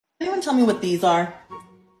anyone tell me what these are?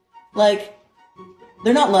 Like,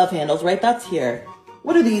 they're not love handles, right? That's here.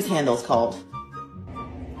 What are these handles called?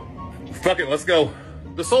 Fuck it, let's go.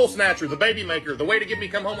 The soul snatcher, the baby maker, the way to get me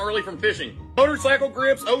come home early from fishing. Motorcycle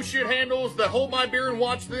grips, oh shit handles, the hold my beer and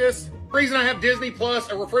watch this. The reason I have Disney Plus,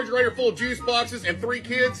 a refrigerator full of juice boxes, and 3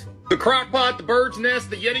 kids. The crock pot, the bird's nest,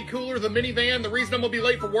 the Yeti cooler, the minivan, the reason I'm gonna be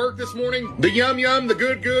late for work this morning. The yum yum, the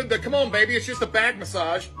good good, the come on baby, it's just a back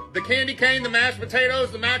massage. The candy cane, the mashed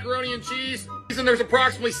potatoes, the macaroni and cheese. And there's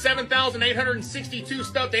approximately 7,862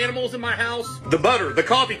 stuffed animals in my house. The butter, the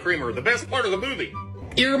coffee creamer, the best part of the movie.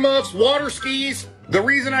 Earmuffs, water skis, the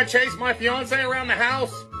reason I chase my fiance around the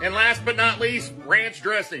house. And last but not least, ranch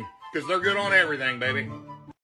dressing, because they're good on everything, baby.